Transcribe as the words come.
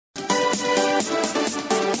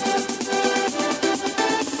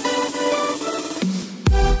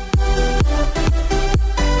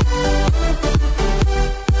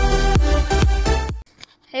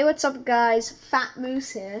What's up guys, Fat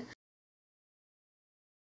Moose here.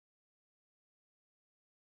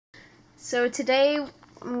 So today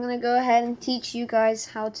I'm gonna go ahead and teach you guys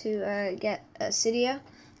how to get Cydia.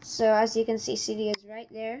 So as you can see, Cydia is right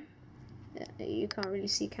there. You can't really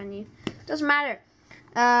see, can you? Doesn't matter.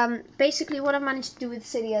 Basically what I've managed to do with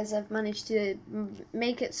Cydia is I've managed to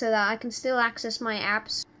make it so that I can still access my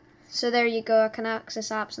apps. So there you go, I can access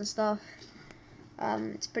apps and stuff.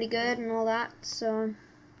 It's pretty good and all that, so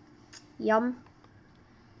yum.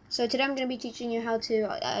 So today I'm going to be teaching you how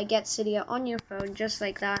to get Cydia on your phone just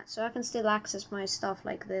like that, so I can still access my stuff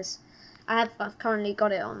like this. I've currently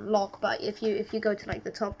got it on lock, but if you go to like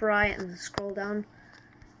the top right and scroll down,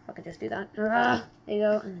 I can just do that. There you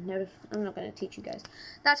go. And I'm not going to teach you guys.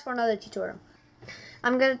 That's for another tutorial.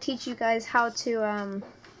 I'm going to teach you guys how to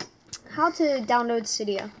download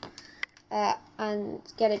Cydia and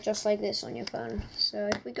get it just like this on your phone. So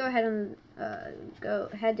if we go ahead and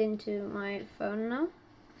head into my phone now.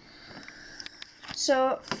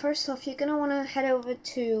 So first off, you're gonna want to head over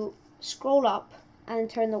to scroll up and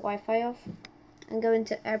turn the Wi-Fi off and go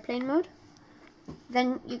into airplane mode.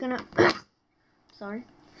 Then you're gonna sorry.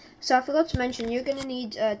 So I forgot to mention, you're gonna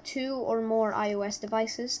need 2 or more iOS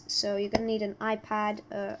devices. So you're gonna need an iPad,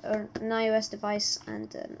 or an iOS device,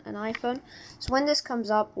 and an iPhone. So when this comes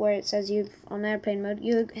up where it says you're on airplane mode,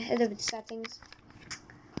 you head over to settings,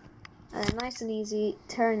 and then nice and easy,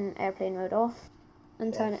 turn airplane mode off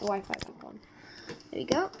and turn it Wi-Fi back on. There we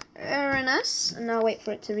go, RNS, and now wait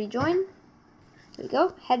for it to rejoin. There we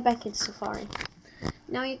go, head back into Safari.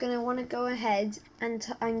 Now you're going to want to go ahead and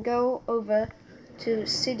go over to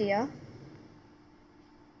Cydia.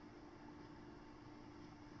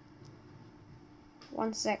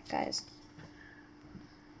 One sec guys.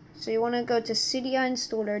 So you want to go to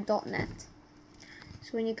cydiainstaller.net.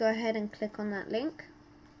 So when you go ahead and click on that link,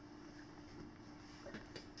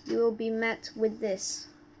 you will be met with this.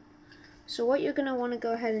 So what you're going to want to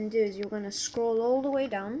go ahead and do is you're going to scroll all the way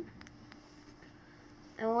down,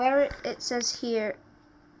 and where it says here,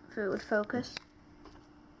 if it would focus,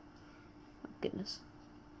 oh goodness,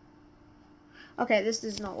 okay, this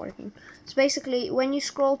is not working. So basically when you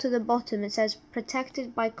scroll to the bottom, it says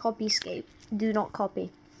protected by copyscape, do not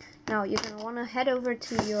copy. Now you're going to want to head over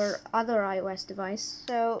to your other iOS device.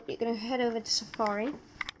 So you're going to head over to Safari,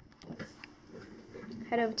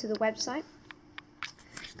 head over to the website,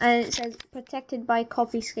 and it says protected by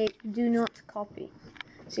copyscape, do not copy.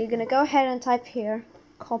 So you're going to go ahead and type here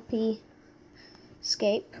copyscape.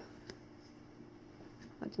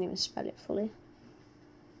 I didn't even spell it fully.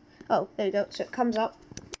 Oh, there you go. So it comes up.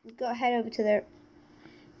 You go ahead over to their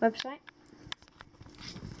website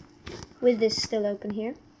with this still open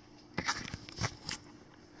here,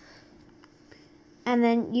 and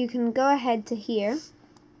then you can go ahead to here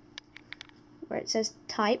where it says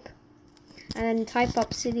type, and then type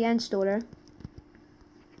up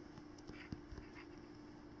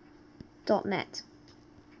cydiainstaller.net.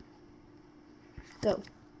 Go.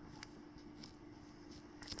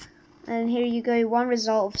 And here you go, one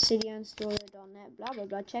result of cydiainstaller.net, blah blah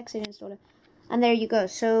blah, check Cydia installer. And there you go.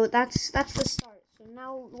 So that's the start. So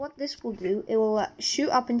now what this will do, it will shoot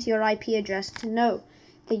up into your IP address to know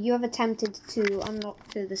that you have attempted to unlock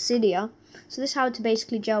to the Cydia. So this is how to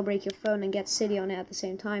basically jailbreak your phone and get Cydia on it at the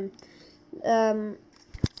same time.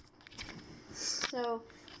 So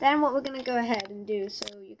then what we're going to go ahead and do, so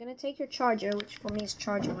you're going to take your charger, which for me is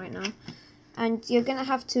charging right now, and you're going to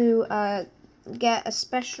have to get a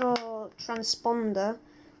special transponder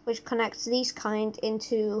which connects these kind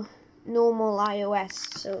into normal iOS,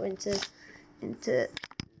 so into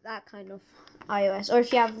that kind of iOS. Or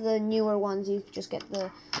if you have the newer ones, you just get the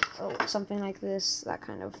something like this, that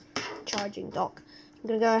kind of charging dock. I'm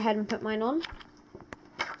going to go ahead and put mine on.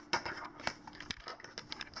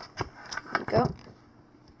 Go.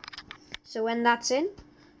 So when that's in,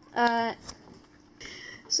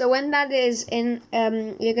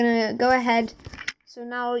 you're gonna go ahead. So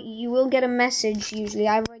now you will get a message. Usually,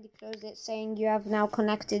 I've already closed it, saying you have now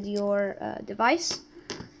connected your device.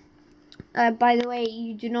 By the way,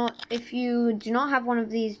 if you do not have one of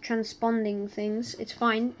these transponding things, it's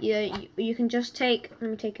fine. You can just take. Let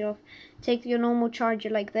me take it off. Take your normal charger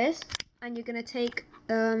like this, and you're gonna take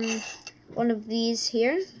one of these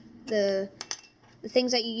here. The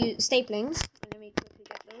things that you use, staplings. Let me quickly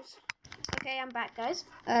get those. Okay, I'm back, guys.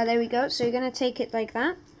 There we go. So you're gonna take it like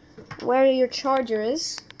that, where your charger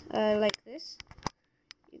is, like this.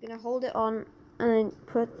 You're gonna hold it on and then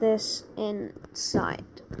put this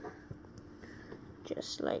inside,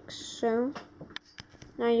 just like so.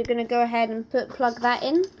 Now you're gonna go ahead and plug that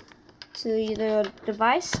in to the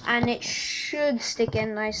device, and it should stick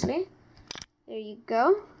in nicely. There you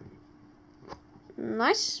go.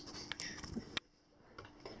 Nice.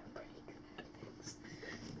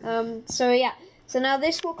 So yeah, so now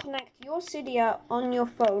this will connect your Cydia on your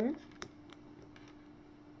phone,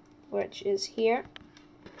 which is here.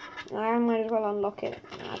 I might as well unlock it.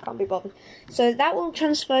 I can't be bothered. So that will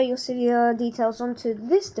transfer your Cydia details onto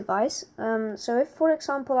this device. So if, for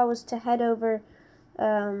example, I was to head over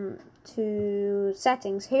to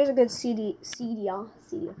settings, here's a good Cydia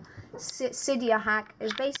hack.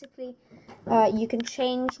 Is basically you can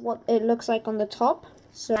change what it looks like on the top.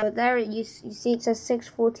 So there you see it says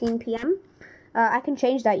 6:14 p.m. I can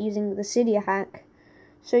change that using the Cydia hack.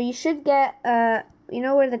 So you should get you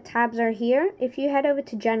know where the tabs are here? If you head over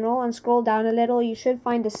to General and scroll down a little, you should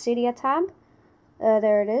find the Cydia tab.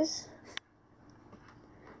 There it is.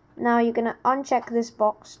 Now you're going to uncheck this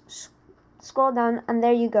box, scroll down, and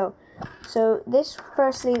there you go. So this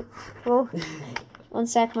firstly, oh, one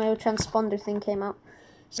sec, my transponder thing came out.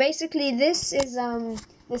 So basically this is the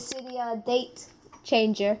Cydia date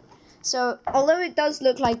changer. So although it does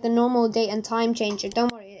look like the normal date and time changer,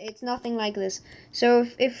 don't worry, it's nothing like this. So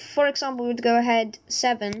if for example we would go ahead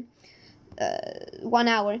 1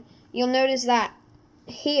 hour, you'll notice that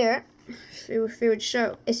here, if it would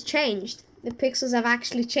show, it's changed. The pixels have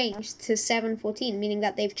actually changed to 7:14, meaning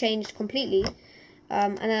that they've changed completely.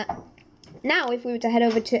 Now if we were to head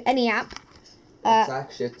over to any app, it's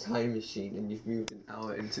actually a time machine and you've moved an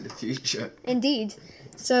hour into the future. Indeed.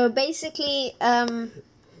 So basically,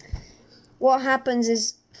 what happens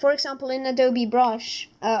is, for example, in Adobe Brush,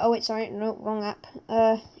 oh wait, sorry, no, wrong app.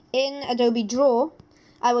 In Adobe Draw,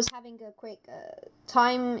 I was having a quick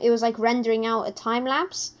time, it was like rendering out a time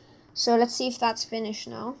lapse. So let's see if that's finished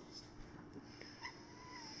now.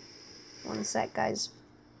 One sec, guys.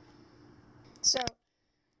 So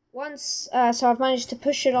once, so I've managed to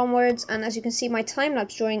push it onwards, and as you can see, my time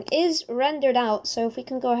lapse drawing is rendered out. So if we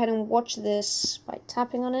can go ahead and watch this by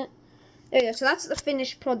tapping on it. There you go. So that's the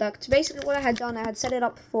finished product. Basically what I had done, I had set it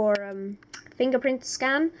up for fingerprint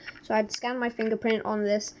scan. So I'd scan my fingerprint on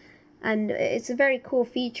this, and it's a very cool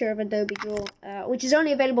feature of Adobe Draw, which is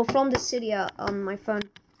only available from the Cydia on my phone.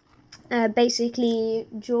 Basically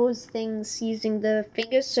draws things using the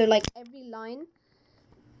fingers. So like every line,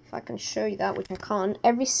 if I can show you that, which I can't,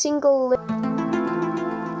 every single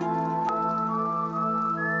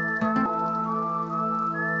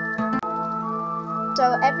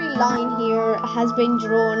So every line here has been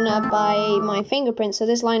drawn by my fingerprint. So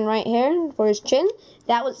this line right here for his chin,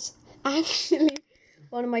 that was actually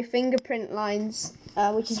one of my fingerprint lines,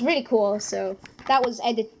 which is really cool. So that was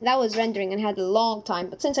rendering and had a long time,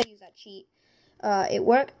 but since I used that cheat, it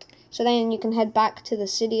worked. So then you can head back to the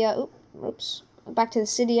Cydia, back to the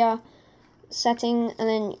Cydia setting, and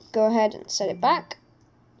then go ahead and set it back.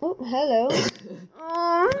 Oh, hello.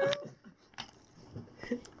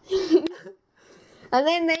 And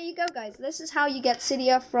then there you go, guys. This is how you get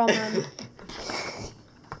Cydia from.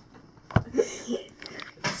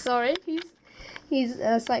 Sorry, he's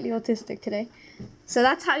slightly autistic today. So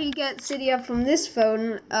that's how you get Cydia from this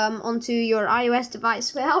phone onto your iOS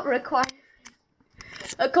device without requiring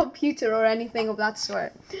a computer or anything of that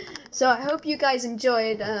sort. So I hope you guys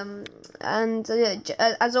enjoyed.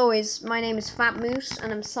 As always, my name is Fat Moose,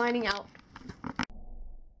 and I'm signing out.